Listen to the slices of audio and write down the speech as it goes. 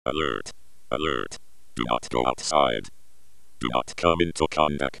Alert! Alert! Do not go outside. Do not come into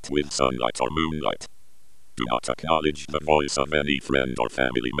contact with sunlight or moonlight. Do not acknowledge the voice of any friend or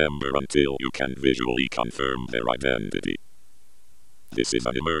family member until you can visually confirm their identity. This is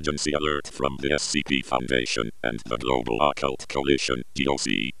an emergency alert from the SCP Foundation and the Global Occult Coalition,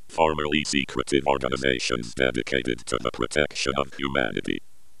 GOC, formerly secretive organizations dedicated to the protection of humanity.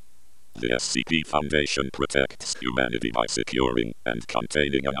 The SCP Foundation protects humanity by securing and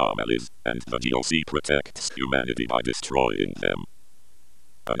containing anomalies, and the GOC protects humanity by destroying them.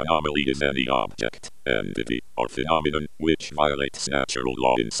 An anomaly is any object, entity, or phenomenon which violates natural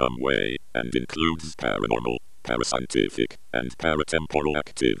law in some way, and includes paranormal, parascientific, and paratemporal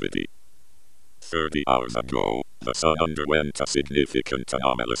activity. 30 hours ago, the Sun underwent a significant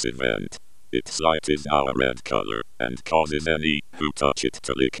anomalous event. Its light is now a red color, and causes any who touch it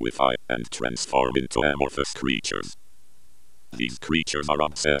to liquefy and transform into amorphous creatures. These creatures are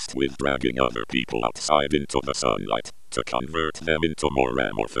obsessed with dragging other people outside into the sunlight, to convert them into more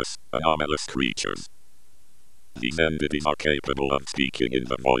amorphous, anomalous creatures. These entities are capable of speaking in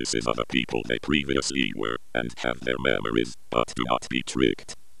the voices of the people they previously were, and have their memories, but do not be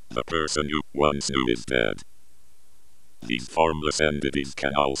tricked. The person you once knew is dead. These formless entities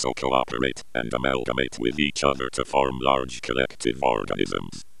can also cooperate and amalgamate with each other to form large collective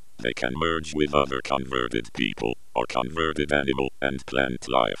organisms. They can merge with other converted people, or converted animal and plant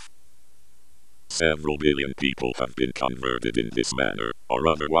life. Several billion people have been converted in this manner, or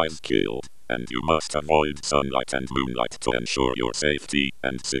otherwise killed, and you must avoid sunlight and moonlight to ensure your safety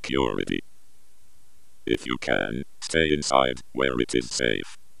and security. If you can, stay inside, where it is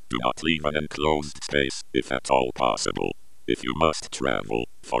safe. Do not leave an enclosed space, if at all possible. If you must travel,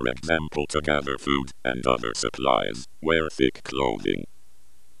 for example to gather food and other supplies, wear thick clothing.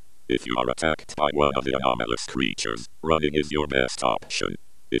 If you are attacked by one of the anomalous creatures, running is your best option.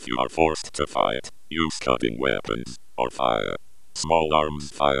 If you are forced to fight, use cutting weapons, or fire. Small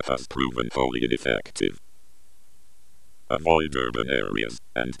arms fire has proven wholly ineffective. Avoid urban areas,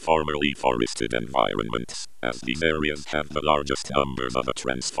 and formerly forested environments, as these areas have the largest numbers of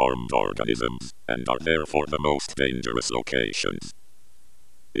transformed organisms, and are therefore the most dangerous locations.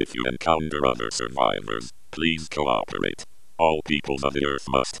 If you encounter other survivors, please cooperate. All peoples of the Earth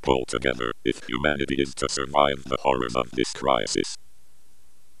must pull together if humanity is to survive the horrors of this crisis.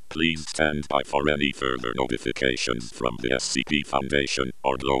 Please stand by for any further notifications from the SCP Foundation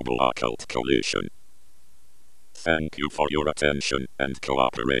or Global Occult Coalition. Thank you for your attention and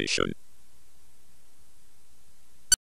cooperation.